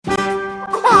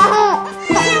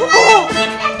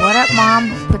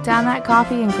put down that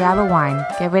coffee and grab a wine.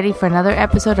 Get ready for another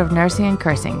episode of Nursing and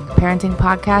Cursing, a parenting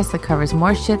podcast that covers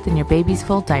more shit than your baby's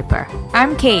full diaper.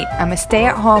 I'm Kate. I'm a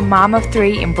stay-at-home mom of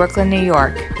 3 in Brooklyn, New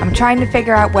York. I'm trying to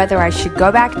figure out whether I should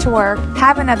go back to work,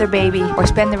 have another baby, or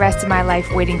spend the rest of my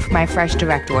life waiting for my fresh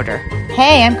direct order.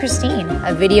 Hey, I'm Christine,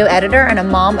 a video editor and a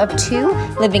mom of 2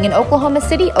 living in Oklahoma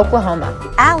City,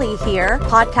 Oklahoma. Allie here,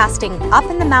 podcasting up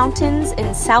in the mountains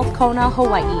in South Kona,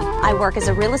 Hawaii. I work as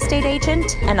a real estate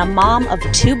agent and a mom of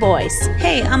 2 boys.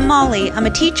 Hey, I'm Molly. I'm a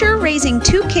teacher raising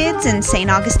 2 kids in St.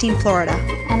 Augustine, Florida.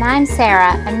 And I'm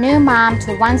Sarah, a new mom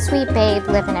to 1 sweet babe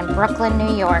living in Brooklyn,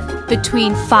 New York.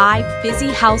 Between 5 busy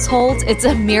households, it's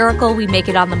a miracle we make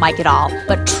it on the mic at all.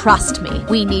 But trust me,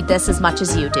 we need this as much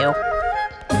as you do.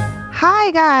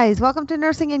 Hi, guys. Welcome to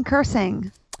Nursing and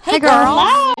Cursing. Hey,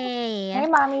 girl. Hey,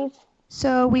 mommies.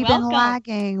 So we've been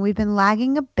lagging. We've been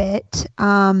lagging a bit.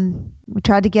 We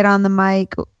tried to get on the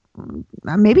mic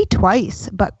maybe twice,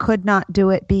 but could not do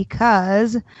it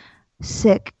because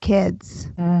sick kids.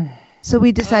 So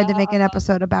we decided to make an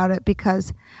episode about it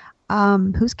because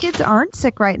whose kids aren't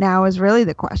sick right now is really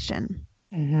the question.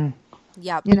 Mm-hmm.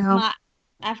 Yep. You know,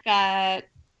 I've got.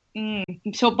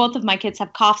 So both of my kids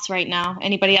have coughs right now.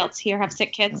 Anybody else here have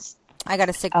sick kids? I got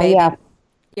a sick baby. Yeah.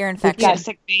 Ear infection. You got a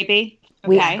sick baby?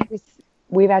 Okay.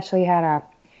 We've actually had a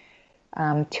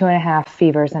 2.5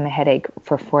 fevers and a headache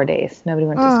for 4 days. Nobody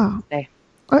went to school today.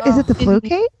 Is it the flu,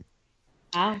 Kate?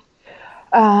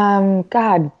 Wow.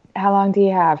 God, how long do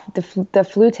you have? The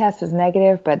flu test is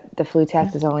negative, but the flu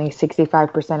test is only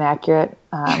 65% accurate.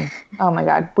 Oh my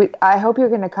God. I hope you're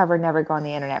going to cover never go on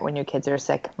the internet when your kids are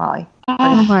sick, Molly.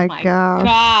 Oh my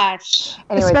gosh.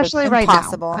 Anyways, especially right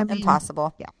impossible. now. I mean,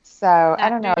 impossible. Yeah. So I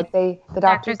don't know. The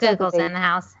doctor Dr. said Google's in the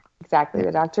house. Exactly.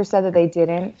 The doctor said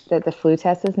that the flu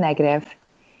test is negative,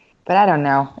 but I don't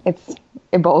know. It's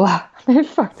Ebola. It's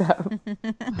fucked up.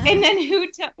 And then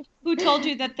who told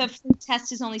you that the flu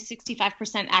test is only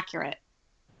 65% accurate?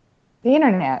 The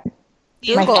internet.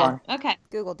 Google. Okay.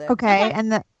 Google did. Okay,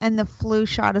 and the flu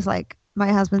shot is like,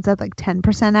 my husband said, like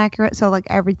 10% accurate. So like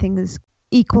everything is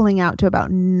equaling out to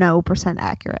about no %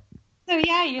 accurate. So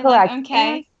yeah, you're Correct. like,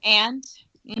 okay,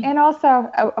 and also,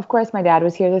 of course, my dad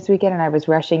was here this weekend, and I was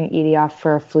rushing Edie off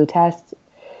for a flu test,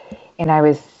 and I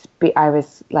was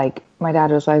like, my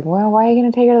dad was like, well, why are you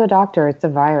going to take her to the doctor? It's a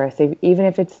virus. Even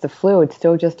if it's the flu, it's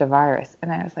still just a virus.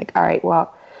 And I was like, all right,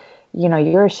 well, you know,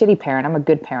 you're a shitty parent. I'm a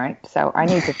good parent, so I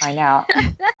need to find out.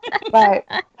 But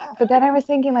then I was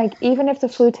thinking, like, even if the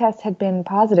flu test had been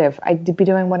positive, I'd be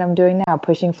doing what I'm doing now,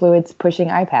 pushing fluids, pushing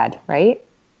iPad, right?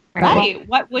 right.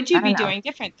 What would you be doing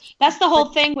different? That's the whole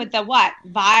thing with the what?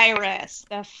 Virus.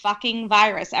 The fucking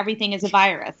virus. Everything is a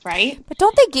virus, right? But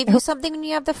don't they give you something when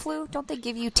you have the flu? Don't they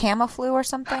give you Tamiflu or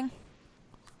something?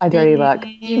 A dirty look.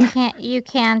 You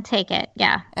can take it,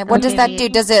 yeah. And what does that do?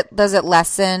 Does it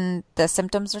lessen the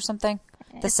symptoms or something?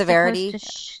 The severity?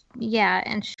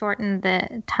 And shorten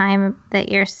the time that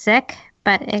you're sick,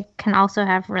 but it can also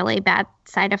have really bad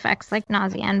side effects like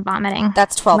nausea and vomiting.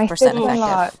 That's 12%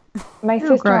 effective. My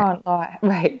sister-in-law,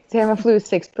 right, Tamiflu is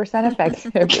 6%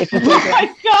 effective. Oh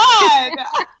my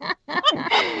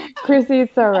God! Chrissy's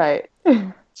so right.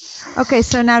 Okay,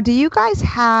 so now do you guys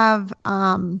have,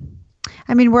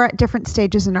 I mean, we're at different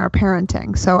stages in our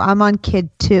parenting. So I'm on kid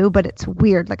 2, but it's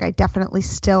weird. Like, I definitely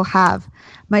still have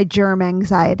my germ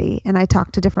anxiety. And I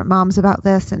talk to different moms about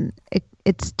this, and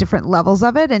it's different levels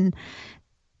of it. And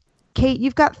Kate,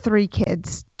 you've got 3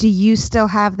 kids. Do you still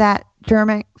have that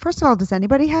germ? First of all, does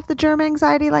anybody have the germ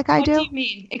anxiety like I do? What do you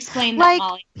mean? Explain that,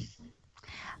 Molly.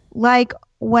 Like,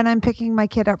 when I'm picking my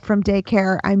kid up from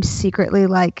daycare, I'm secretly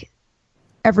like,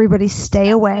 everybody stay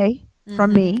away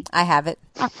from me. I have it.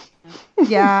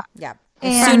 Yeah. Yeah.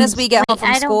 As soon as we get home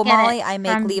from school, Molly, I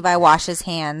make Levi wash his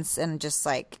hands and just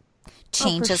like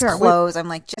change his clothes. I'm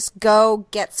like, just go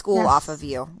get school off of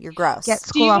you. You're gross. Get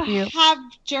school off you. Do you have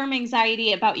germ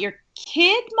anxiety about your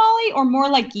kid, Molly, or more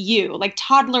like you? Like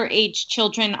toddler age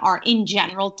children are in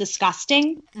general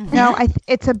disgusting? No,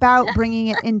 it's about bringing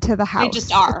it into the house. They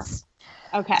just are.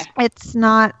 Okay. It's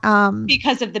not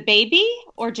because of the baby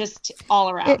or just all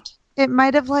around? It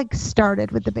might have like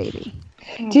started with the baby.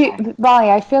 Molly,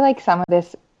 I feel like some of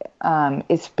this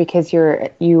is because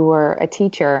you were a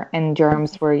teacher and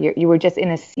germs were you were just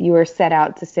you were set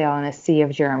out to sail in a sea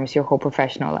of germs your whole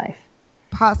professional life.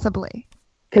 Possibly.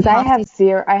 Because I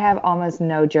have almost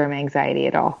no germ anxiety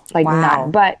at all, like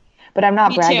none. But I'm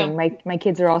not bragging. My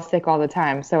kids are all sick all the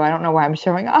time, so I don't know why I'm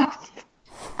showing off.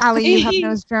 Allie, you have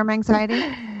no germ anxiety?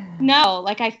 No,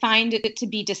 like I find it to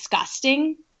be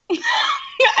disgusting.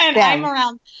 And I'm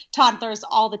around toddlers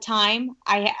all the time.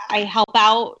 I help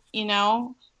out,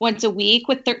 once a week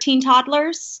with 13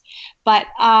 toddlers. But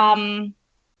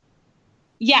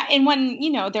yeah, and when,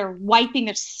 they're wiping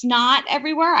their snot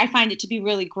everywhere, I find it to be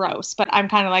really gross. But I'm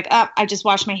kind of like, I just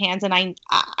wash my hands, and I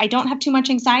don't have too much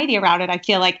anxiety around it. I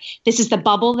feel like this is the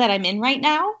bubble that I'm in right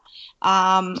now,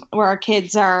 where our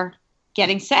kids are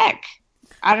getting sick.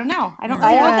 I don't know. I don't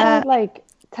really like,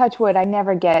 touch wood, I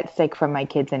never get sick from my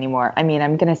kids anymore. I mean,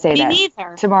 I'm going to say that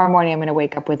neither. Tomorrow morning I'm going to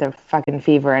wake up with a fucking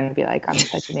fever and be like, I'm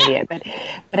such an idiot.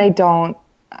 But I don't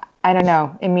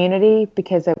know. Immunity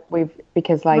because right.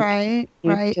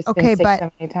 Just been sick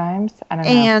so many times. I don't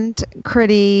know. And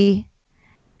Critty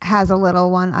has a little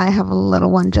one. I have a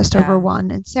little one, just over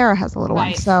 1, and Sarah has a little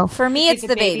one. So for me, it's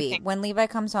the baby. When Levi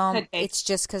comes home, it's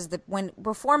just because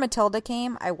before Matilda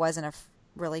came, I wasn't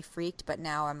really freaked, but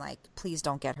now I'm like, please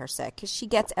don't get her sick, because she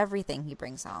gets everything he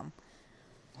brings home.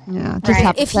 Yeah, it just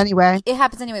happens anyway. It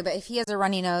happens anyway, but if he has a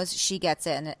runny nose, she gets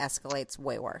it, and it escalates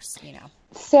way worse.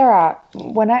 Sarah,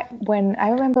 when I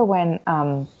remember when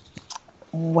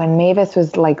Mavis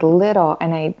was like little,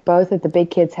 and both of the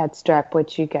big kids had strep,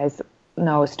 which you guys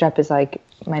know strep is like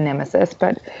my nemesis.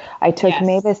 But I took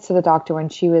Mavis to the doctor when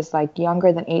she was like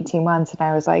younger than 18 months, and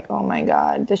I was like, oh my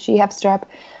God, does she have strep?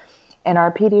 And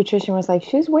our pediatrician was like,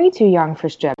 she's way too young for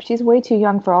strep. She's way too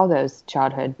young for all those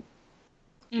childhood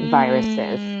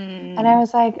viruses. And I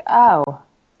was like, oh,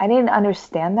 I didn't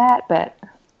understand that,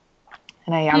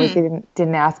 and I obviously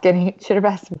didn't ask any, should have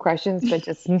asked some questions, but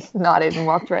just nodded and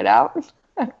walked right out.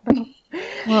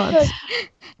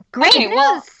 Great news.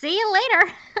 Well, see you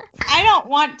later. I don't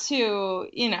want to,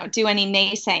 do any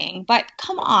naysaying, but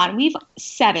come on, we've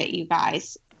said it, you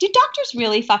guys. Do doctors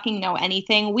really fucking know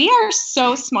anything? We are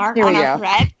so smart on our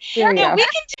thread.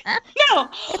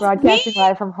 Broadcasting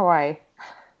live from Hawaii.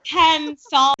 Can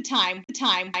solve the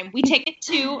time. We take it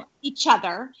to each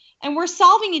other, and we're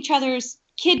solving each other's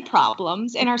kid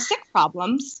problems and our sick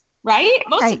problems, right?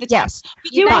 Most of the time. Yes.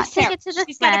 You guys take it to the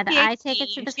thread. I take it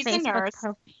to the Facebook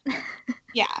group.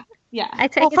 Yeah. I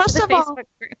take it to the Facebook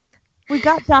group. We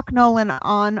got Doc Nolan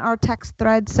on our text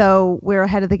thread, so we're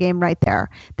ahead of the game right there.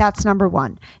 That's number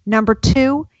 1. Number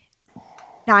 2,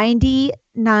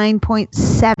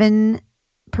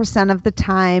 99.7% of the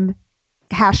time,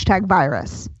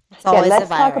 #virus. It's always let's a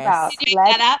virus.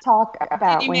 Talk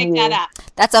about when you.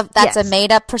 That's a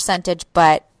made up percentage,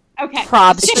 but okay.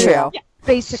 Probs true. Yeah.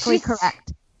 Basically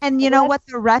correct. And you know what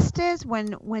the rest is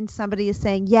when somebody is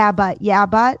saying yeah, but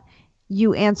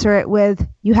you answer it with,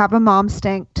 you have a mom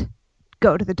stinked.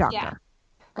 Go to the doctor. Yeah.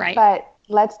 Right. But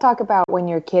let's talk about when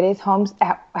your kid is home.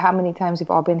 How many times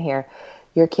we've all been here.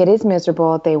 Your kid is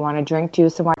miserable. They want to drink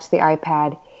juice and watch the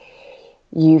iPad.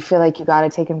 You feel like you got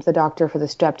to take them to the doctor for the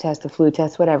strep test, the flu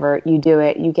test, whatever. You do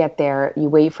it. You get there. You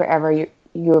wait forever.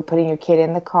 You're putting your kid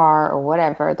in the car or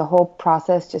whatever. The whole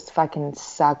process just fucking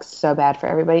sucks so bad for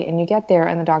everybody. And you get there,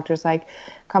 and the doctor's like,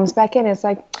 comes back in. It's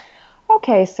like,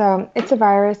 okay, so it's a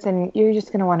virus, and you're just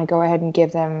going to want to go ahead and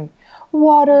give them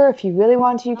water. If you really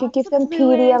want to, you could give them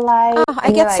Pedialyte. Oh,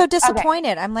 I get so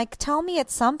disappointed. Okay. I'm like, tell me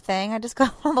it's something. I just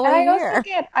got all the way here.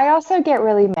 I also get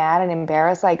really mad and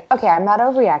embarrassed. Like, okay, I'm not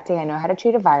overreacting. I know how to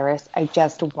treat a virus. I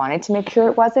just wanted to make sure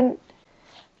it wasn't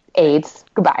AIDS.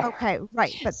 Goodbye. Okay,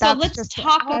 right. But so let's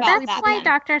talk about that. That's why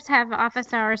doctors have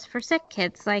office hours for sick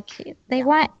kids. Like they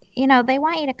want you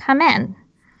to come in.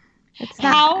 It's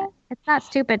not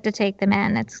stupid to take them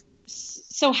in.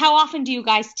 So how often do you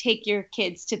guys take your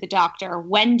kids to the doctor?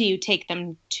 When do you take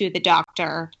them to the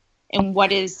doctor? And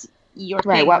what is your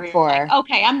thing? What for? Like,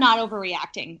 okay, I'm not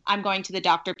overreacting. I'm going to the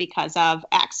doctor because of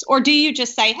X. Or do you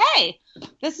just say, hey,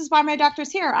 this is why my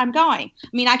doctor's here. I'm going. I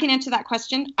mean, I can answer that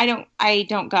question. I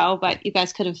don't go, but you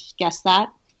guys could have guessed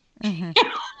that. Mm-hmm.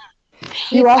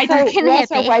 You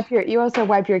also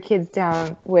wipe your kids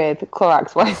down with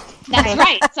Clorox wipes. That's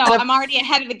right. So I'm already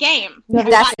ahead of the game.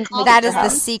 That is the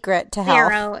secret to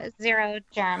health. Zero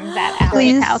germs at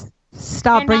Allie's house.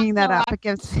 Stop bringing that up. It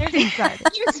gives anxiety.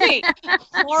 Excuse me.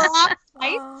 Clorox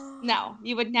wipes? No,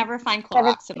 you would never find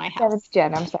Clorox in my house. Seventh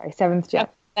gen. I'm sorry. Seventh gen.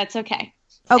 Oh, that's okay.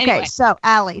 Okay, anyway. So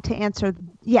Allie, to answer,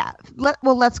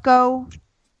 let's go.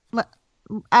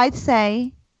 I'd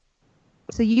say.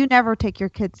 So you never take your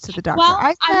kids to the doctor? Well,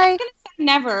 I'm not going to say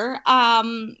never.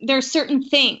 There's certain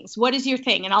things. What is your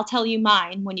thing? And I'll tell you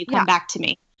mine when you come back to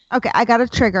me. Okay, I got a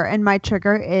trigger, and my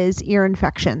trigger is ear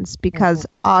infections because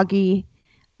Augie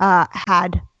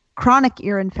had chronic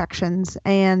ear infections,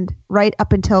 and right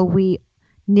up until we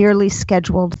nearly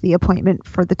scheduled the appointment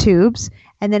for the tubes,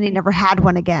 and then he never had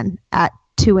one again. At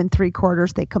 2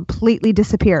 3/4, they completely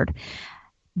disappeared.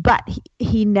 But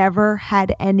he never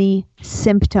had any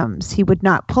symptoms. He would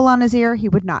not pull on his ear. He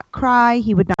would not cry.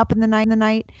 He would not up in the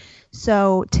night.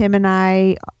 So Tim and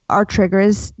I, our trigger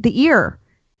is the ear.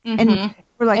 And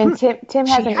we're like, and Tim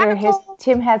has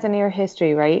an ear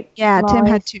history, right? Yeah, Molly? Tim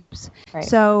had tubes. Right.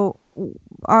 So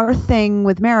our thing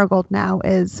with Marigold now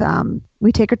is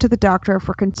we take her to the doctor if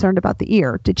we're concerned about the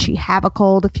ear. Did she have a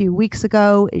cold a few weeks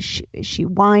ago? Is she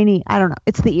whiny? I don't know.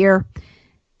 It's the ear.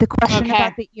 The question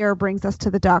about the ear brings us to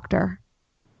the doctor.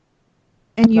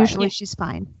 And usually she's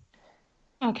fine.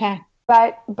 Okay.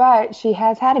 But she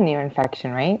has had an ear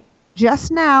infection, right?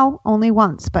 Just now, only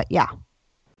once, but yeah.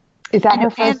 Is that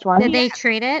her first one? Did they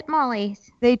treat it, Molly?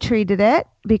 They treated it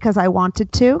because I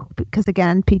wanted to. Because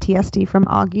again, PTSD from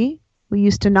Augie. We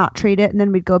used to not treat it, and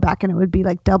then we'd go back, and it would be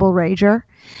like double rager.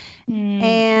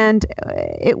 And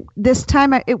this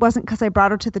time it wasn't because I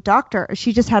brought her to the doctor.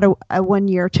 She just had a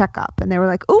 1-year checkup, and they were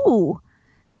like, "Ooh,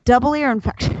 double ear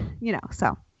infection,"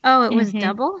 So. Oh, it was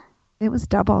double. It was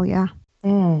double, yeah.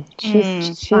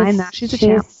 She's fine now. She's a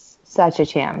champ. Such a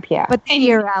champ, yeah. But the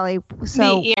ear, Allie.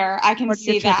 So the ear, I can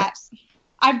see that.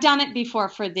 I've done it before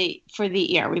for the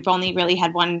ear. We've only really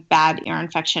had one bad ear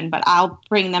infection, but I'll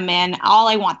bring them in. All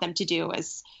I want them to do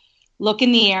is look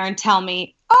in the ear and tell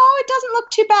me, "Oh, it doesn't look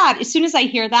too bad." As soon as I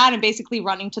hear that, I'm basically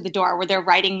running to the door where they're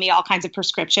writing me all kinds of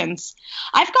prescriptions.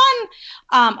 I've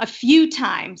gone a few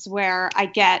times where I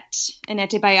get an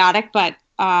antibiotic, but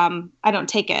I don't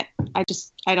take it.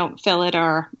 I don't fill it,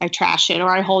 or I trash it,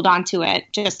 or I hold on to it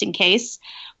just in case.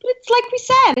 But it's like we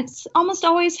said, it's almost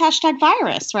always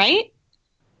 #virus, right?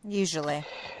 Usually.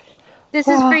 This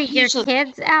is for your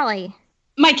kids, Allie.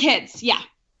 My kids, yeah.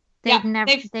 They've never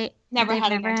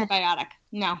had an antibiotic.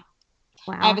 No.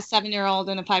 Wow. I have a 7-year-old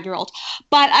and a 5-year-old.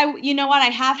 But you know what? I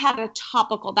have had a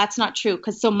topical. That's not true.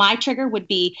 So my trigger would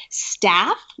be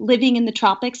staph, living in the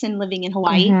tropics and living in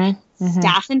Hawaii.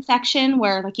 Staph infection,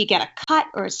 where like you get a cut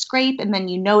or a scrape, and then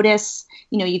you notice,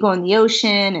 you go in the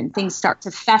ocean and things start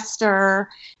to fester,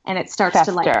 and it starts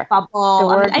to like bubble.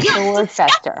 The word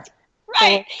fester.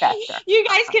 Right. You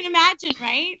guys can imagine,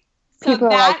 right? So people are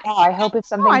like, "Oh, I hope it's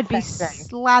something." I'd be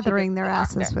slathering their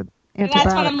asses with antibiotics.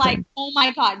 That's what I'm like. Oh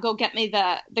my God, go get me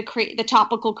the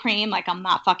topical cream. Like, I'm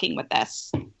not fucking with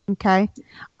this. Okay.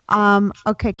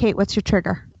 Okay, Kate, what's your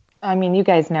trigger? I mean, you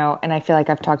guys know, and I feel like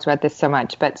I've talked about this so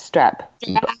much, but strep.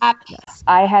 Yes.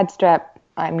 I had strep.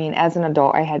 I mean, as an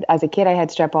adult, as a kid, I had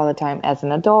strep all the time. As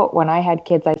an adult, when I had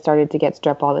kids, I started to get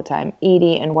strep all the time.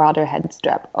 Edie and Wilder had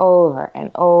strep over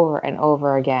and over and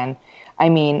over again. I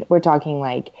mean, we're talking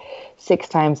like 6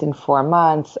 times in 4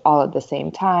 months, all at the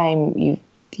same time.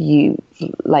 You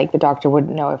like, the doctor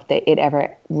wouldn't know if it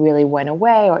ever really went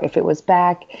away or if it was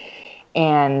back.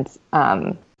 And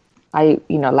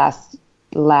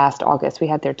last August we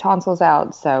had their tonsils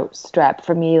out. So strep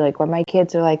for me, like when my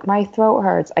kids are like, "My throat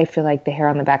hurts," I feel like the hair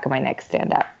on the back of my neck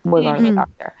stand up. We're going to the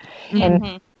doctor.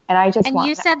 And I just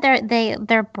you said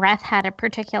their breath had a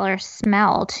particular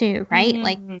smell too, right?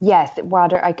 Like, yes,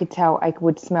 Wilder, I could tell. I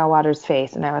would smell Wilder's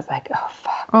face, and I was like, "Oh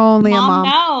fuck!" Only Mom a mom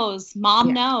knows.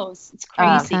 Mom knows. It's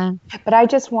crazy. But I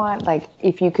just want, like,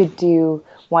 if you could do,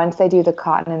 once they do the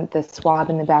cotton and the swab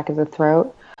in the back of the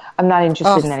throat, I'm not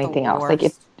interested in anything else. Like,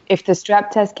 if the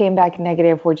strep test came back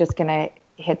negative, we're just gonna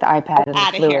hit the iPad and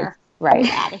the fluid. Right.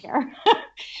 Out of here.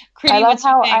 I love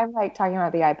how I'm like talking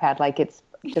about the iPad like it's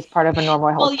just part of a normal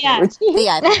health routine. The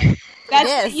iPad.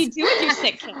 That's what you do with your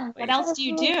sick kid. What else do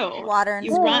you do? Water and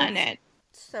you run it.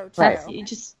 So true. Right. You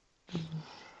just.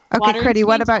 Okay, Critty,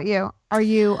 what about you? Are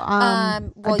you a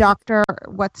doctor?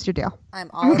 What's your deal? I'm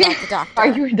all about the doctor. Are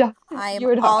you a doctor? I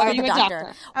am all about the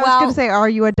doctor. I was going to say, are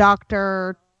you a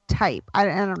doctor type? I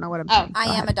don't know what I'm saying.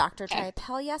 I am a doctor type.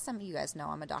 Hell yes, you guys know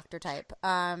I'm a doctor type.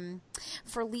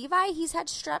 For Levi, he's had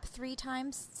strep 3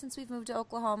 times since we've moved to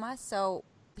Oklahoma, so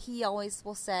he always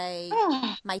will say,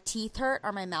 "My teeth hurt"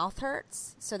 or "My mouth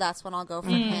hurts," so that's when I'll go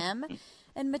for him.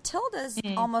 And Matilda's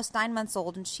almost 9 months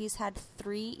old, and she's had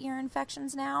 3 ear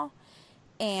infections now,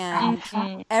 and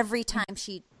every time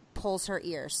she pulls her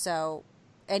ears, so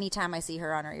anytime I see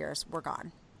her on her ears, we're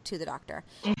gone to the doctor.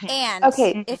 And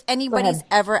if anybody's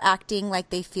ever acting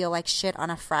like they feel like shit on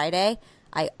a Friday,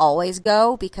 I always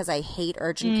go, because I hate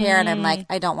urgent care, and I'm like,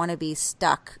 I don't want to be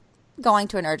stuck going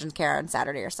to an urgent care on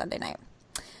Saturday or Sunday night.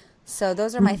 So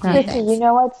those are my 3 things. You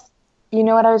know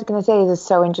what I was going to say is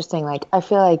so interesting. Like, I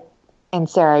feel like, and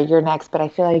Sarah, you're next, but I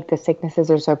feel like the sicknesses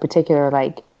are so particular.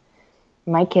 Like,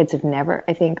 my kids have never,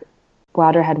 I think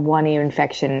bladder had one ear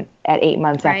infection at 8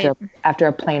 months after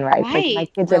a plane ride. Like, my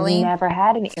kids have never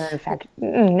had an ear infection.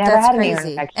 Never had an ear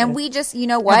infection. And we just, you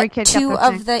know what? 2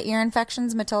 of the ear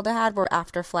infections Matilda had were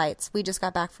after flights. We just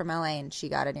got back from LA and she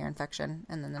got an ear infection,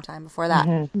 and then the time before that.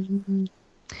 Mm-hmm.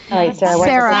 All right,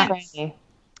 Sarah.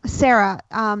 Sarah,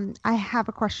 I have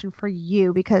a question for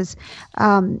you because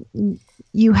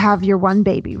you have your one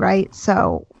baby, right?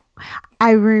 So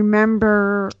I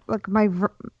remember, like,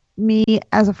 me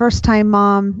as a first-time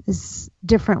mom is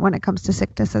different when it comes to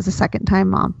sickness as a second-time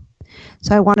mom.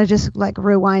 So I want to just like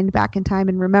rewind back in time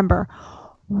and remember,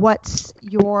 what's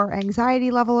your anxiety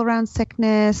level around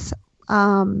sickness?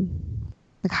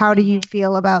 Like, how do you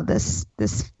feel about this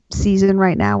season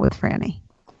right now with Franny?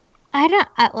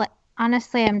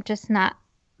 Honestly, I'm just not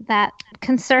that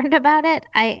concerned about it.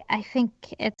 I think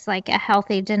it's like a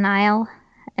healthy denial.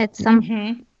 It's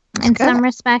in some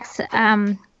respects.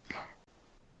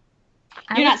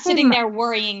 You're not sitting there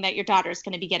worrying that your daughter's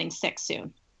going to be getting sick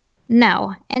soon.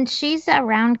 No. And she's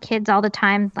around kids all the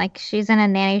time. Like, she's in a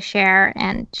nanny share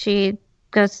and she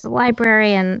goes to the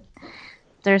library and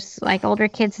there's like older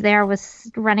kids there with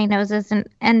runny noses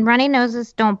and runny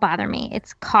noses don't bother me.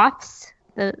 It's coughs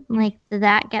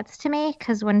that gets to me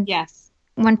because when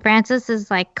Frances is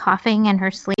like coughing in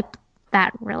her sleep,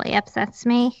 that really upsets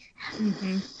me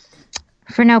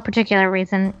for no particular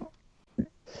reason.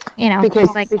 You know,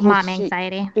 because like mom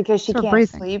anxiety. Because she can't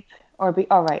sleep, or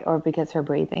because her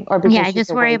breathing, or because I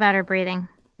just worry about her breathing.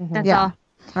 That's all.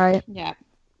 Right. Yeah.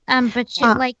 But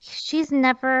she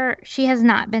has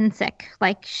not been sick.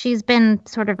 Like, she's been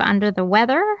sort of under the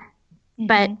weather,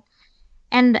 and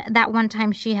that one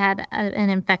time she had an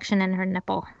infection in her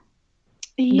nipple.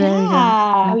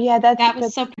 Yeah. Oh yeah, that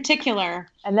was so particular.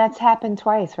 And that's happened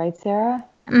twice, right, Sarah?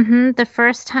 The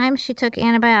first time she took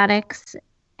antibiotics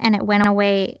and it went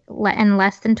away in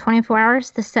less than 24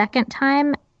 hours. The second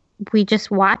time, we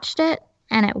just watched it,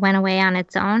 and it went away on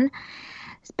its own.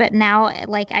 But now,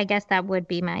 like, I guess that would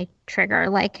be my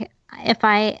trigger. Like, if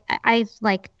I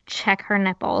like, check her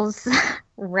nipples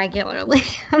regularly.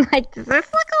 I'm like, does this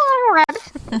look a little red?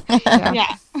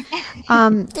 Yeah.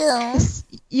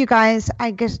 You guys,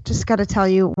 I guess just got to tell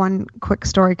you one quick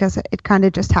story because it kind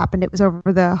of just happened. It was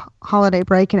over the holiday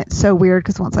break, and it's so weird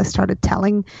because once I started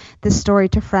telling this story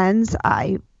to friends,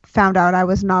 I found out I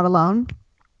was not alone.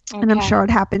 Okay. And I'm sure it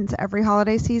happens every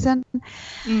holiday season.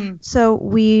 So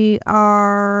we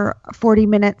are 40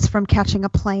 minutes from catching a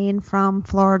plane from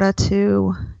Florida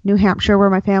to New Hampshire, where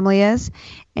my family is.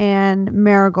 And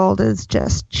Marigold is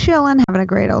just chilling, having a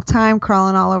great old time,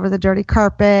 crawling all over the dirty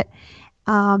carpet.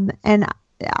 And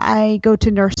I go to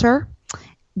nurse her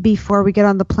before we get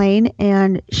on the plane,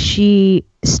 and she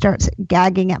starts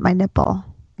gagging at my nipple.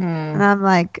 And I'm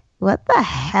like, what the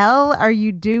hell are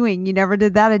you doing? You never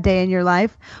did that a day in your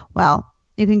life. Well,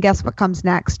 you can guess what comes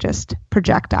next. Just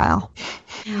projectile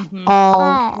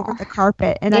all over the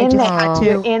carpet. And I just had to.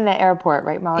 You're in the airport,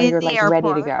 right, Molly? You're like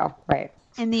ready to go. Right.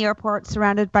 In the airport,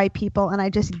 surrounded by people, and I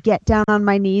just get down on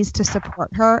my knees to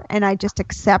support her, and I just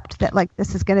accept that, like,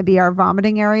 this is going to be our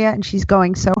vomiting area, and she's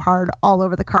going so hard all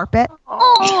over the carpet.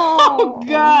 Oh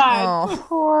God.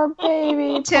 Poor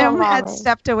baby. Tim had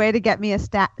stepped away to get me a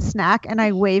snack, and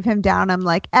I wave him down. I'm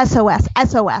like, SOS,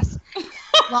 SOS.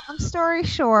 Long story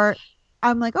short,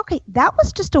 I'm like, okay, that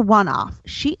was just a one-off.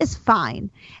 She is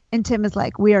fine. And Tim is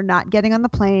like, we are not getting on the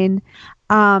plane.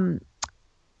 I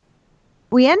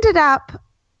ended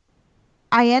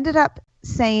up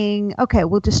saying, okay,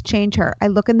 we'll just change her. I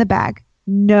look in the bag,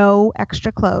 no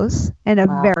extra clothes, and a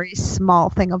very small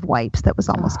thing of wipes that was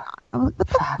almost gone. I'm like, what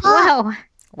the fuck?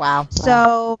 Wow.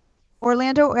 So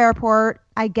Orlando Airport,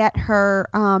 I get her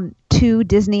 2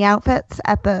 Disney outfits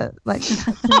at the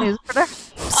newsletter.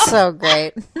 So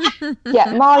great.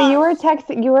 Yeah, Molly, you were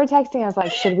texting us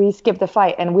like, should we skip the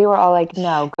flight? And we were all like,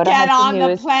 no, go to Get Hudson on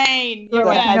News. the plane.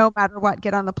 No matter what,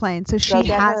 get on the plane. So she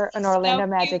get has her an Orlando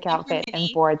Magic outfit and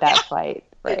board that flight.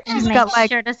 Right. She's got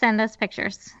sure to send us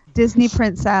pictures. Disney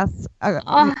princess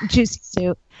juicy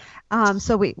suit.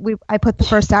 So I put the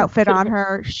first outfit on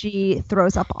her. She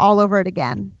throws up all over it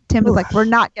again. Tim was like, we're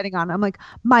not getting on. I'm like,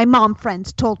 my mom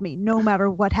friends told me no matter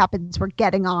what happens, we're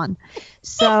getting on.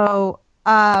 So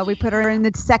we put her in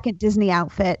the second Disney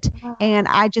outfit, and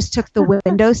I just took the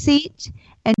window seat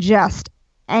and just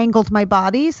angled my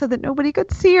body so that nobody could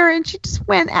see her, and she just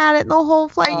went at it the whole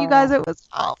flight. You guys, it was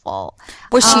awful.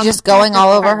 Was she just going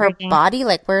all over her body?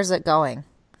 Like, where's it going?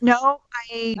 No,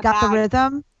 I got the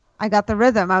rhythm.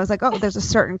 I was like, oh, there's a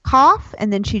certain cough,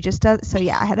 and then she just does. So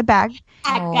yeah, I had a bag.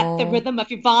 I got the rhythm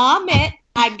of your vomit.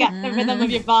 I got the rhythm of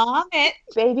your vomit.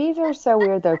 Babies are so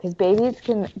weird though, because babies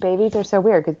can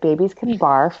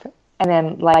barf And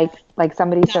then like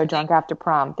somebody's so drunk after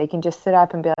prom, they can just sit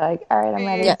up and be like, all right, I'm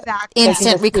ready. Yeah. Exactly.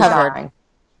 Instant recovered.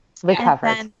 Recovered.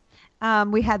 And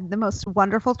then, we had the most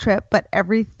wonderful trip, but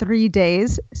every 3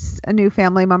 days, a new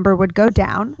family member would go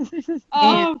down.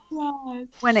 Oh, God.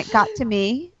 When it got to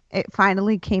me, it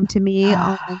finally came to me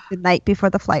on the night before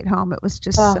the flight home. It was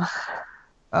just oh,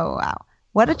 wow.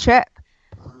 What a trip.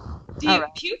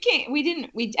 Puking?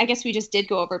 I guess we just did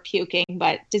go over puking,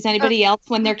 but does anybody else,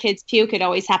 when their kids puke, it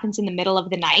always happens in the middle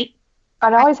of the night?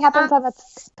 It always happens on the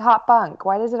top bunk.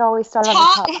 Why does it always start on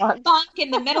the top bunk in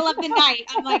the middle of the night?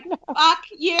 I'm like, fuck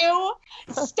you.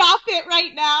 Stop it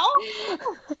right now.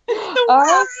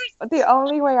 The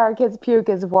only way our kids puke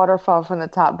is waterfall from the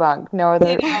top bunk. No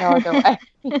other way.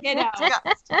 Get out.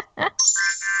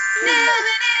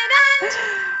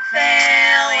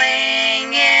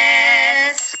 Failing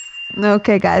is.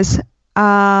 Okay, guys.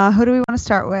 Who do we want to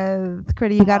start with?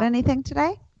 Critty, you got anything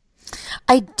today?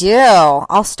 I do.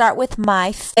 I'll start with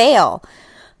my fail.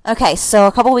 Okay, so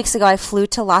a couple weeks ago, I flew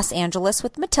to Los Angeles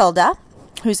with Matilda,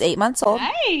 who's 8 months old.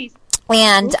 Nice.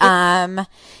 And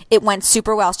it went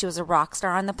super well. She was a rock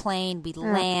star on the plane. We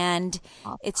land.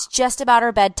 It's just about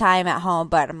her bedtime at home,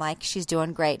 but I'm like, she's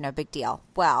doing great. No big deal.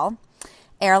 Well,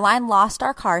 airline lost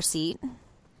our car seat.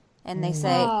 And they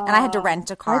say, and I had to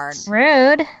rent a car.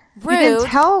 Rude. You didn't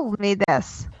tell me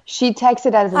this. She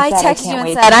texted us and I said, texted you and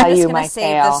said, I'm just going to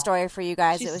save the story for you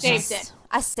guys.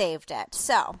 I saved it.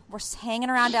 So we're hanging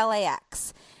around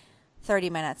LAX.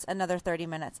 30 minutes, another 30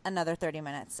 minutes, another 30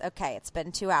 minutes. Okay, it's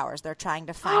been 2 hours. They're trying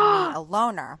to find me a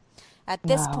loaner. At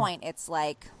this point, it's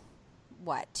like,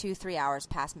 2-3 hours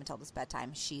past Matilda's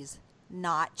bedtime. She's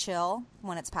not chill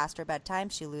when it's past her bedtime.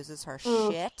 She loses her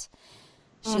shit.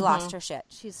 She lost her shit.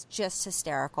 She's just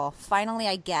hysterical. Finally,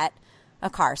 I get a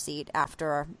car seat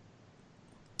after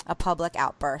a public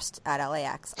outburst at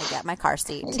LAX. I get my car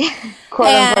seat. Quote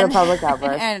unquote a public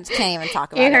outburst. And can't even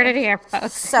talk about it. You heard it here,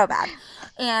 folks. So bad.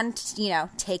 And,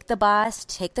 take the bus,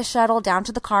 take the shuttle down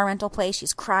to the car rental place.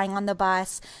 She's crying on the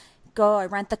bus. I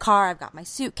rent the car. I've got my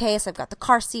suitcase. I've got the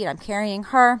car seat. I'm carrying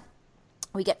her.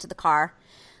 We get to the car.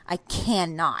 I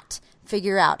cannot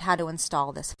figure out how to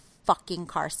install this fucking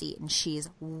car seat, and she's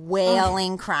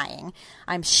wailing, crying.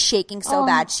 I'm shaking so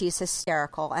bad. She's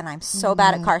hysterical, and I'm so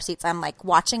bad at car seats. I'm like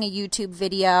watching a YouTube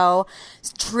video,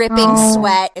 dripping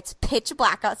sweat. It's pitch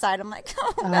black outside. I'm like,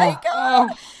 oh my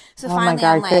God. So finally, my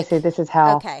God, I'm like, Chrissy, this is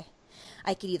hell. Okay,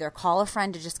 I could either call a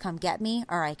friend to just come get me,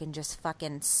 or I can just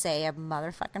fucking say a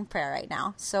motherfucking prayer right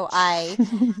now. So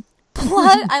I'm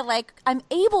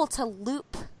able to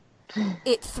loop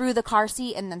it through the car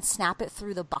seat and then snap it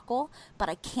through the buckle, but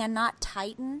I cannot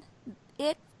tighten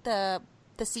it, the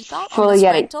seatbelt on this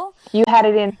rental. You had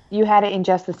it in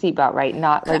just the seatbelt, right?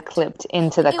 Not Correct. Like clipped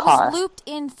into the car. It was looped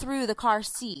in through the car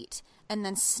seat and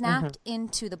then snapped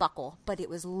into the buckle, but it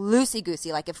was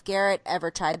loosey-goosey. Like if Garrett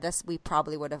ever tried this, we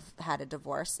probably would have had a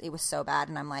divorce. It was so bad,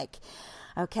 and I'm like,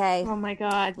 okay. Oh my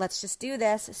God. Let's just do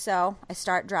this. So I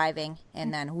start driving,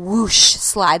 and then whoosh,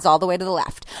 slides all the way to the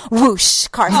left. Whoosh,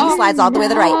 car seat slides all the way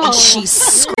to the right, and she's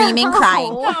screaming,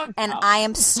 crying. And I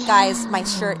am, guys, my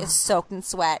shirt is soaked in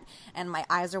sweat, and my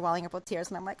eyes are welling up with tears,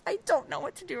 and I'm like, I don't know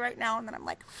what to do right now. And then I'm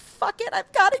like, fuck it,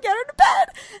 I've got to get her to bed.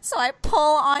 So I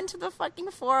pull onto the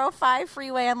fucking 405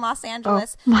 freeway in Los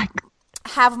Angeles. Oh my God.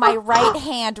 Have my right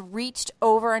hand reached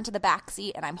over into the back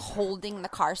seat, and I'm holding the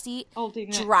car seat,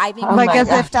 driving with like my as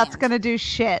left if that's hand. going to do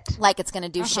shit. Like it's going to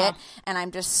do shit, and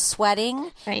I'm just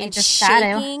sweating and just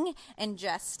shaking and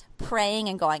just praying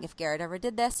and going, if Garrett ever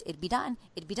did this, it'd be done.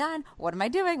 It'd be done. What am I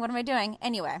doing? What am I doing?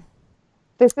 Anyway.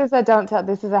 This is a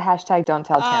hashtag don't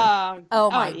tell Tim. Oh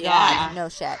my God. No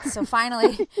shit. So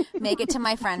finally make it to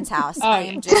my friend's house. I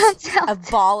am just a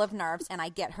ball of nerves, and I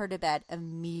get her to bed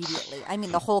immediately. I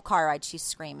mean, the whole car ride she's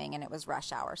screaming, and it was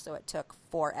rush hour, so it took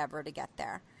forever to get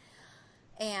there.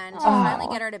 And I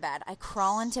finally get her to bed. I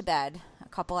crawl into bed a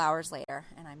couple hours later,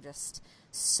 and I'm just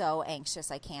so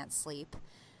anxious I can't sleep.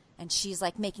 And she's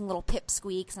like making little pip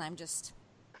squeaks, and I'm just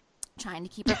trying to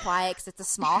keep her quiet because it's a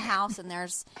small house and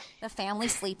there's the family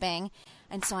sleeping.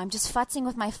 And so I'm just futzing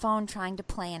with my phone trying to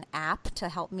play an app to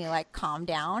help me like calm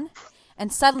down.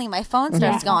 And suddenly my phone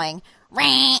starts going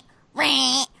ring,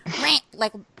 ring, ring,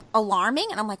 like alarming.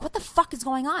 And I'm like, what the fuck is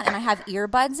going on? And I have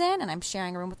earbuds in, and I'm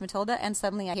sharing a room with Matilda, and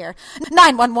suddenly I hear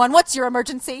 911, what's your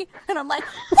emergency? And I'm like,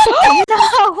 what the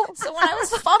fuck? So when I was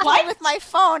fumbling with my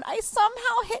phone, I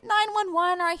somehow hit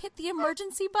 911, or I hit the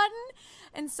emergency button.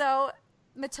 And so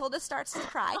Matilda starts to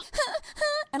cry.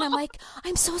 And I'm like,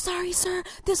 I'm so sorry, sir.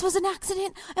 This was an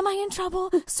accident. Am I in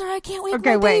trouble? Sir, I can't wake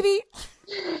my baby.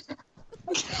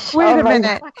 Wait a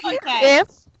minute. Okay.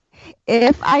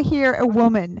 If I hear a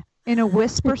woman in a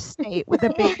whisper state with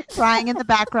a baby crying in the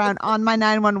background on my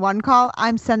 911 call,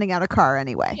 I'm sending out a car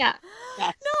anyway. Yeah. No,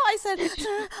 I said,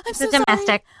 I'm so domestic.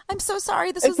 sorry. I'm so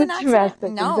sorry. This It's was an a accident.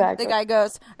 domestic, No, exactly. the guy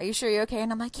goes, are you sure you're okay?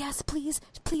 And I'm like, yes, please,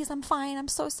 I'm fine. I'm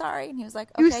so sorry. And he was like,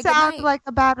 okay, You good sound night. like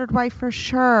a battered wife for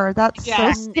sure. That's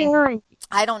Yeah. so scary.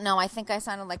 I don't know. I think I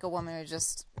sounded like a woman who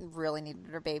just really needed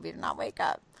her baby to not wake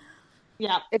up.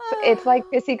 Yeah. It's like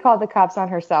Missy called the cops on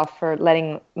herself for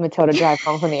letting Matilda drive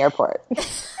home from the airport.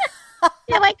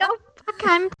 You're like, oh, fuck,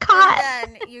 I'm caught.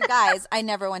 And you guys, I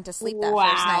never went to sleep that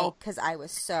first night because I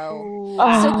was so...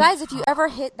 Oh. So guys, if you ever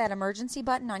hit that emergency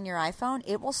button on your iPhone,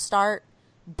 it will start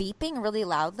beeping really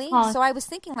loudly. Huh. So I was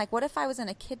thinking, like, what if I was in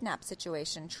a kidnap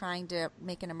situation trying to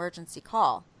make an emergency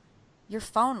call? Your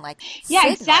phone, like, Yeah,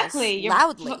 signals exactly.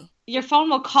 loudly. Your phone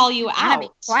will call you Gotta be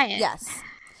out. quiet. Yes.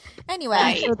 Anyway,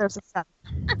 I'm sure there's a set.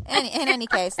 in any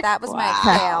case, that was my Wow.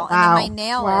 fail. And then my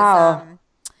nail Wow. is...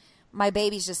 my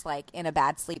baby's just like in a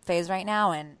bad sleep phase right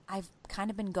now, and I've kind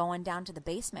of been going down to the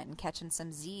basement and catching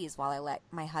some Z's while I let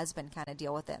my husband kind of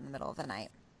deal with it in the middle of the night.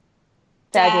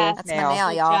 Fabulous That's nail. my nail,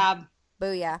 Good y'all. job.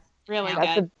 Booyah. Really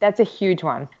That's good. that's a huge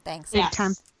one. Thanks. Yes.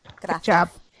 Time. Good job.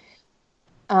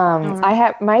 I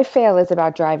have my fail is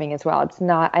about driving as well. It's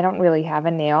not. I don't really have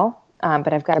a nail,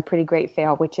 but I've got a pretty great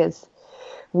fail, which is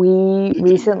we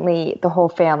recently, the whole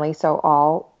family, so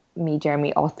all me,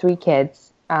 Jeremy, all 3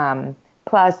 kids,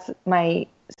 plus my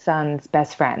son's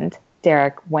best friend,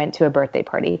 Derek, went to a birthday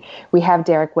party. We have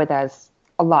Derek with us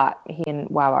a lot. He and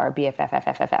Wow are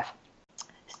BFF.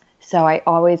 So I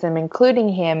always am including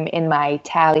him in my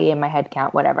tally, in my head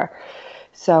count, whatever.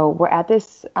 So we're at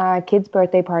this kid's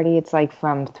birthday party. It's like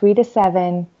from 3 to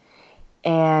 7,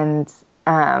 and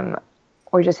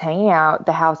we're just hanging out.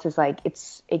 The house is like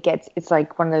it's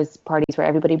like one of those parties where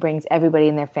everybody brings everybody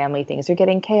in their family. Things are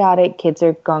getting chaotic. Kids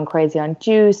are going crazy on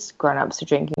juice. Grown-ups are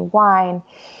drinking wine.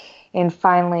 And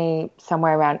finally,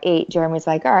 somewhere around 8, Jeremy's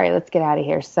like, all right, let's get out of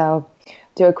here. So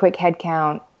do a quick head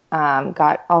count.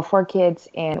 Got all 4 kids,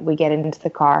 and we get into the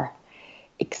car.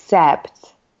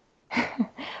 Except, so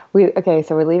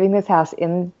we're leaving this house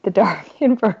in the dark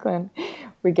in Brooklyn.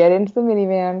 We get into the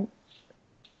minivan.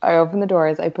 I open the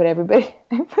doors. I put everybody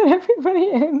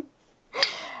in.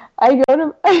 I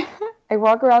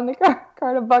walk around the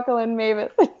car to buckle in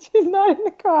Mavis. She's not in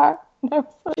the car. And I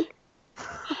was like,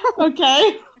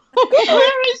 Okay.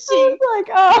 Where is she? I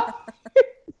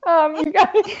was like, you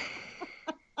guys.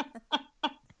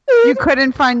 You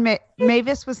couldn't find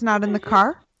Mavis was not in the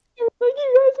car? I was like, you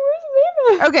guys, where's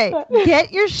Mavis? Okay,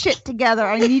 get your shit together.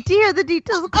 I need to hear the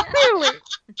details clearly.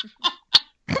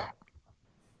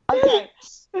 Okay,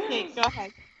 go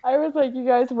ahead. I was like, you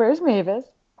guys, where's Mavis?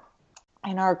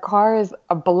 And our car is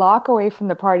a block away from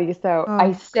the party, so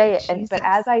I say it, but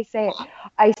as I say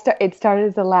it, it started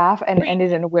as a laugh and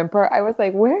ended in a whimper. I was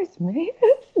like, "Where's Mavis?"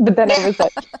 But then I was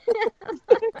like,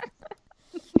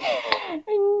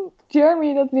 and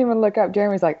Jeremy doesn't even look up.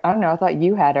 Jeremy's like, "I don't know. I thought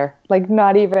you had her." Like,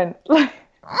 not even. Okay.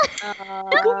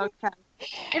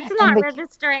 It's not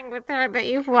registering with her, but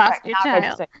you've lost your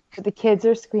child. But the kids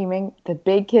are screaming. The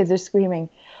big kids are screaming.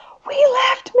 We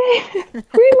left Mavis.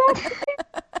 We left Mavis.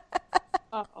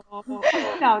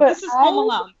 No, this is Home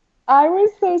Alone. I was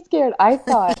so scared. I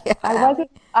thought I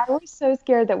was so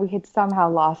scared that we had somehow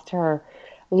lost her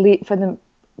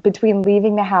between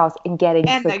leaving the house and getting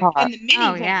to the car. And the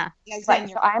minivan. Oh, yeah. Right.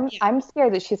 So I'm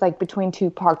scared that she's like between 2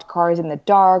 parked cars in the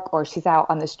dark, or she's out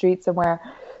on the street somewhere.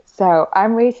 So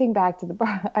I'm racing back to the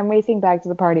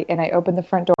party, and I open the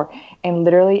front door, and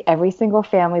literally every single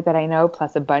family that I know,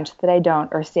 plus a bunch that I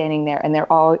don't, are standing there, and they're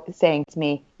all saying to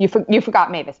me, "You forgot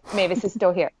Mavis. Mavis is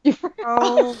still here."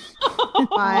 Oh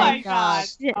my God.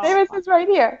 Mavis is right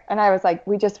here. And I was like,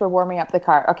 we just were warming up the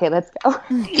car. Okay, let's go.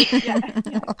 Yeah.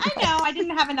 I know. I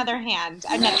didn't have another hand.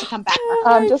 I meant to come back.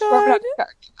 Just warming up the car.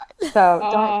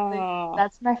 So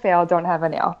that's my fail. Don't have a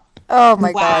nail. Oh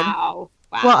my God. Wow.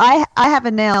 Well, I have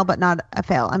a nail, but not a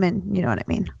fail. I mean, you know what I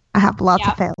mean. I have lots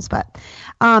of fails, but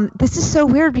this is so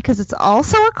weird because it's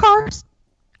also a car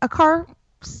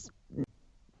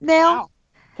nail. Wow.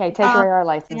 Okay, take away our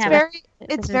license.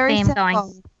 It's very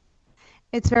simple.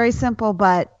 It's very simple,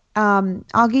 but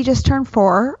Augie just turned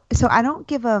 4, so I don't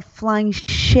give a flying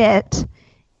shit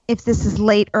if this is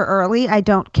late or early. I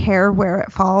don't care where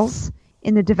it falls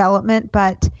in the development,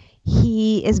 but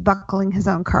he is buckling his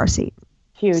own car seat.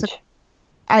 Huge. So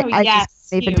I just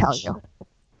can't even tell you.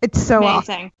 It's so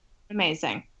awesome.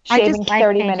 Amazing. Shaving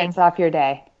 30 minutes off your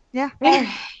day. Yeah.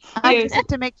 I just have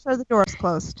to make sure the door's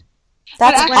closed.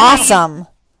 That's awesome.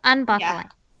 Unbuckling. Yeah.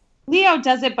 Leo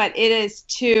does it, but it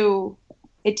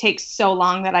takes so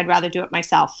long that I'd rather do it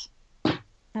myself.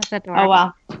 That's adorable. Oh,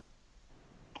 well.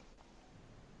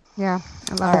 Yeah,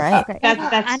 I love All it. right. Okay.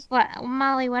 That's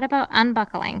Molly, what about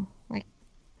unbuckling? Like,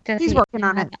 He's working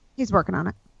on it. He's working on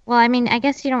it. Well, I mean, I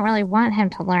guess you don't really want him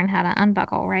to learn how to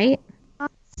unbuckle, right?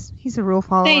 He's a rule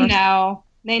follower. They know.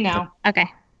 They know. Okay.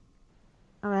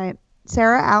 All right.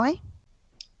 Sarah, Allie?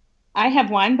 I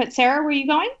have one, but Sarah, were you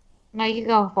going? No, you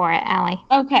go for it, Allie.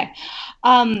 Okay.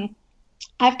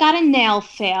 I've got a nail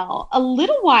fail. A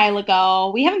little while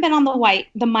ago, we haven't been on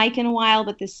the mic in a while,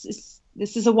 but this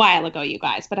is a while ago, you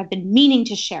guys, but I've been meaning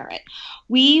to share it.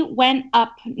 We went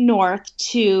up north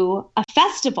to a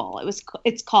festival.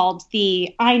 It's called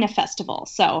the Ina Festival.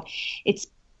 So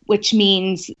which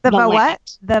means the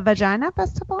what? The Vagina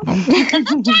Festival?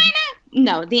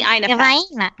 No, the Ina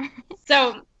Festival.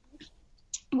 So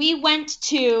we went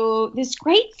to this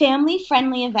great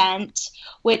family-friendly event,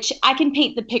 which I can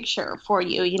paint the picture for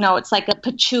you. You know, it's like a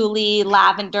patchouli,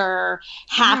 lavender,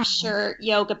 half shirt,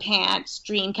 yoga pants,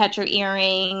 dream catcher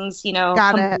earrings,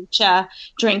 kombucha,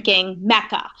 drinking,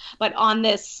 Mecca. But on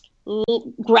this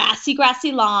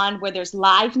grassy lawn where there's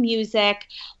live music,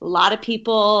 a lot of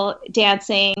people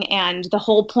dancing, and the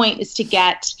whole point is to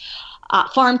get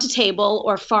farm to table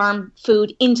or farm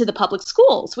food into the public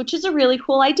schools, which is a really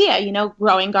cool idea,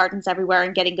 growing gardens everywhere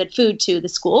and getting good food to the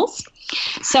schools.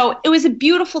 So it was a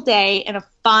beautiful day and a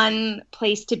fun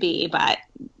place to be, but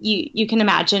you can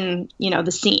imagine,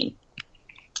 the scene.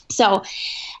 So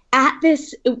at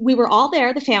this, we were all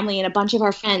there, the family and a bunch of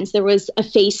our friends. There was a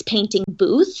face painting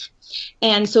booth.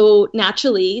 And so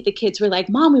naturally the kids were like,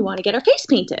 Mom, we want to get our face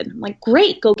painted. I'm like,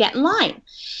 great, go get in line.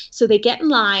 So they get in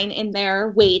line and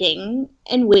they're waiting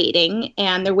and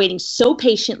they're waiting so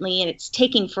patiently and it's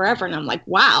taking forever. And I'm like,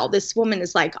 wow, this woman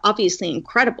is like obviously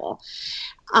incredible.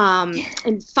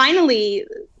 And finally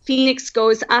Phoenix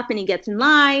goes up and he gets in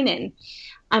line and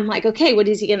I'm like, okay, what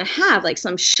is he going to have? Like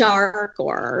some shark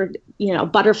or,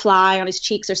 butterfly on his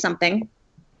cheeks or something.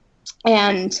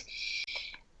 And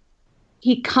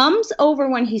he comes over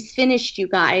when he's finished, you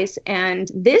guys, and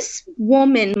this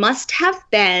woman must have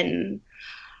been,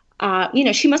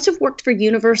 she must have worked for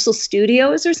Universal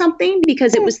Studios or something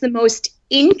because it was the most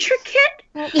intricate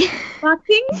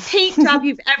fucking paint job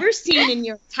you've ever seen in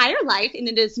your entire life. And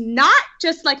it is not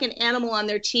just like an animal on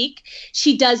their cheek.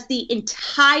 She does the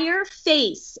entire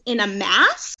face in a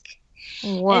mask.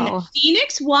 Whoa. And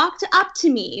Phoenix walked up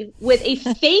to me with a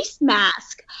face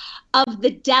mask of the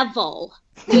devil.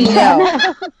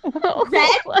 The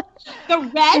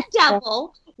red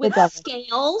devil with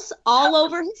scales all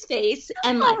over his face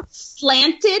and like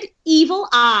slanted evil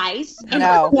eyes and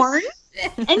horns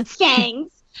and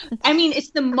fangs. I mean, it's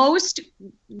the most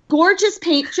gorgeous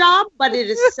paint job, but it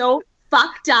is so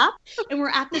fucked up. And we're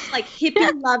at this like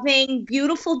hippie-loving,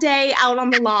 beautiful day out on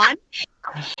the lawn.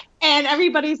 And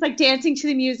everybody's like dancing to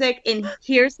the music. And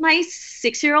here's my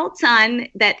 6-year-old son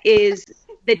that is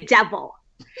the devil.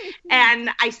 And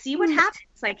I see what happens.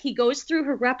 Like he goes through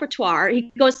her repertoire.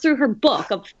 He goes through her book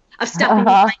of stuff. And he's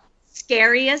like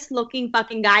scariest looking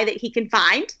fucking guy that he can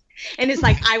find. And is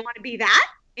like, I want to be that.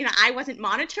 I wasn't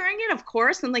monitoring it, of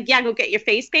course. I'm like, yeah, go get your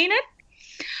face painted.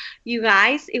 You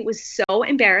guys, it was so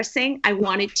embarrassing. I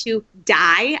wanted to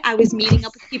die. I was meeting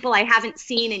up with people I haven't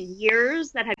seen in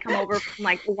years that had come over from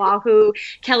like Oahu.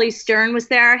 Kelly Stern was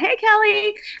there. Hey,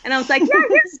 Kelly. And I was like, yeah,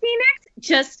 here's Phoenix.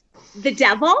 Just the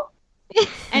devil.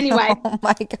 Anyway, oh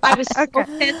my God. I was so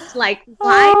pissed. Like,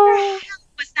 why the hell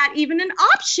was that even an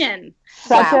option?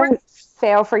 Such a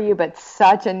fail for you, but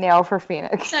such a nail for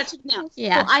Phoenix. Such a nail.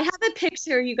 Yeah. So I have a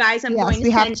picture, you guys. I'm going to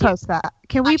we have to post that.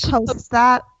 Can we post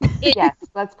that? Yes,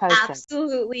 let's post it.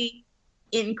 Absolutely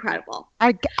incredible.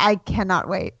 I cannot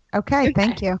wait. Okay,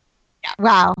 thank you. Yeah.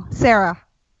 Wow, Sarah.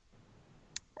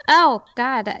 Oh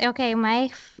God. Okay, my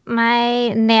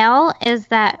nail is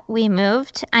that we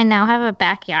moved. I now have a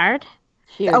backyard.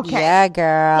 Huge. Okay. Yeah,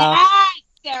 girl. Yes,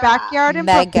 Sarah. Backyard and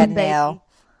mega nail.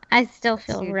 I still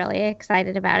feel really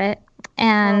excited about it.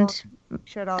 And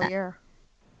should all year.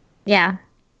 Yeah.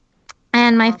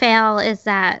 And my fail is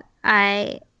that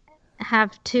I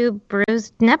have 2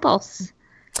 bruised nipples.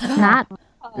 Not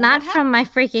from my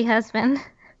freaky husband.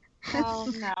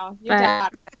 Oh no, your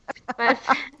dad. But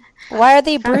why are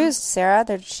they bruised, Sarah?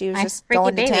 She was just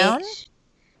going to town?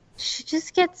 She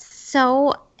just gets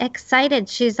so excited.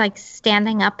 She's like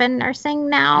standing up in nursing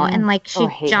now and like she's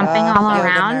jumping all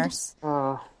around.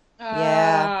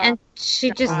 Yeah. And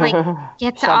she just like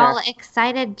gets all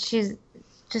excited. She's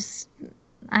just,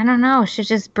 I don't know. She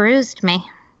just bruised me.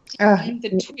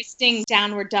 The twisting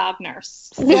downward dog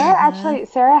nurse.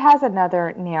 Sarah has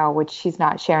another nail, which she's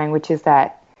not sharing, which is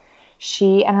that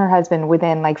she and her husband,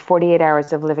 within like 48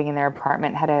 hours of living in their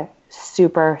apartment, had a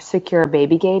super secure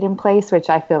baby gate in place, which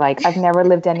I feel like I've never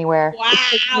lived anywhere.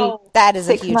 Wow. That is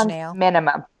a 6 huge months nail.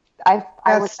 minimum. I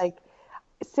was like,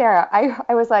 Sarah,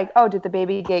 I was like, oh, did the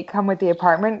baby gate come with the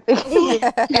apartment?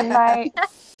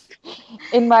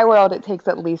 In my world, it takes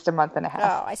at least a month and a half.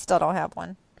 Oh, I still don't have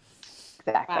one.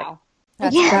 Exactly. Wow.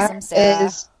 That's awesome, Sarah. That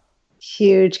is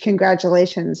huge.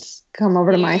 Congratulations. Come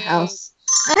over to my house.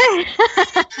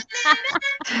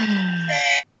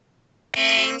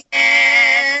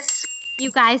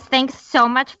 You guys, thanks so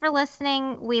much for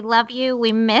listening. We love you.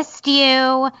 We missed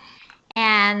you.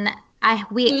 And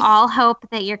we all hope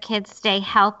that your kids stay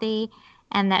healthy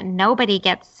and that nobody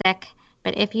gets sick.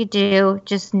 But if you do,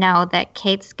 just know that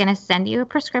Kate's going to send you a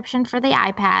prescription for the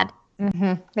iPad.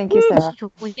 Mm-hmm. Thank you, Sarah.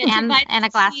 And a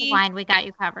glass of wine. We got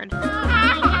you covered.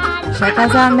 Check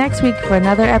us out next week for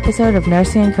another episode of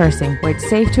Nursing and Cursing, where it's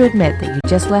safe to admit that you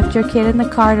just left your kid in the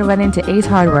car to run into Ace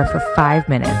Hardware for 5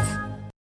 minutes.